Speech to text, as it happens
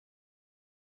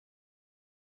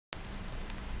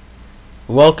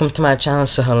Welcome to my channel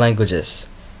Sahel Languages.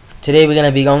 Today we're going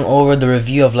to be going over the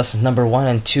review of lessons number 1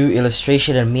 and 2,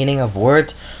 illustration and meaning of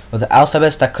words with the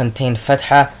alphabets that contain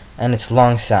Fatha and its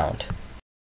long sound.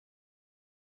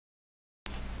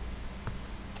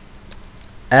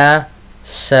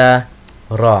 Asara,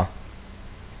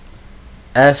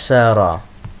 asara.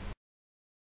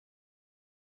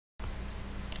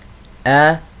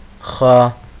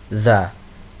 Akhadha,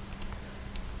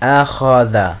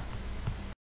 akhadha.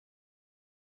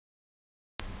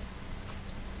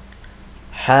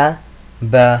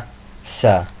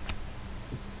 Habasa,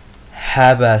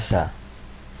 habasa.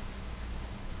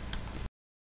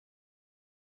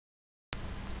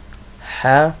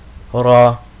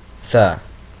 Haratha,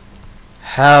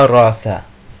 haratha.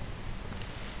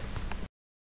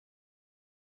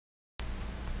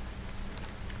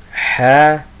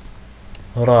 Hara,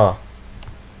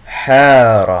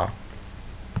 hara.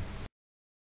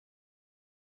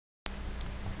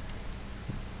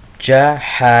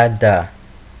 Jahada,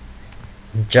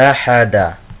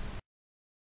 jahada.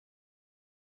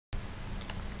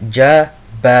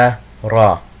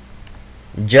 Jabara,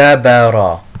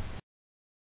 jabara.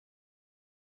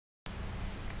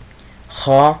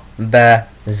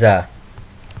 Khabaza,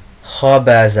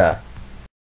 khabaza.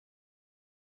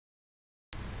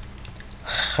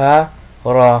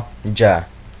 Kharaja,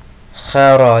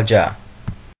 kharaja.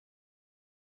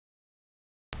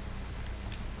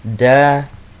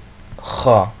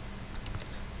 Dakha,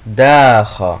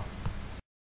 dakha.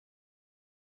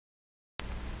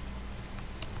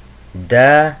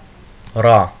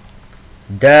 Dara,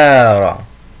 dara.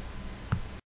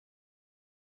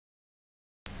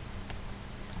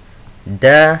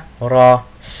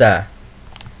 Darasa,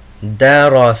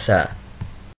 darasa.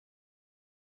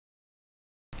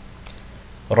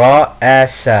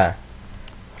 Ra'asa,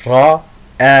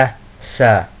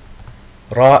 ra'asa,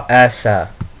 ra'asa.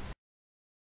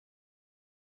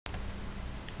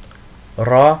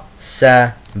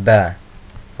 Rasaba,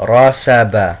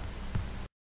 rasaba.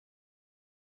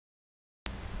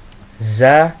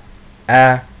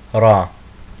 Za'ara,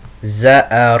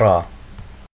 za'ara.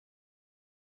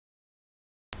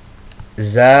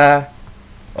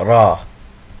 Zara,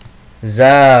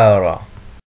 zara.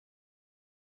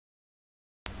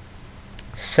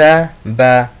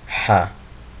 Sabaha,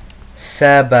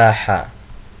 sabaha.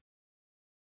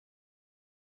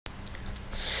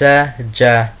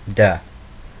 Sajada,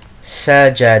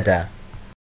 sajada.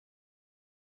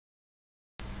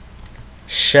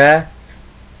 Shajara,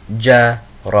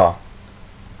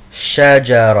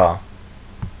 shajara.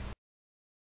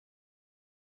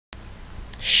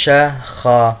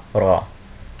 Shakhara,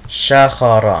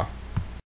 shakhara.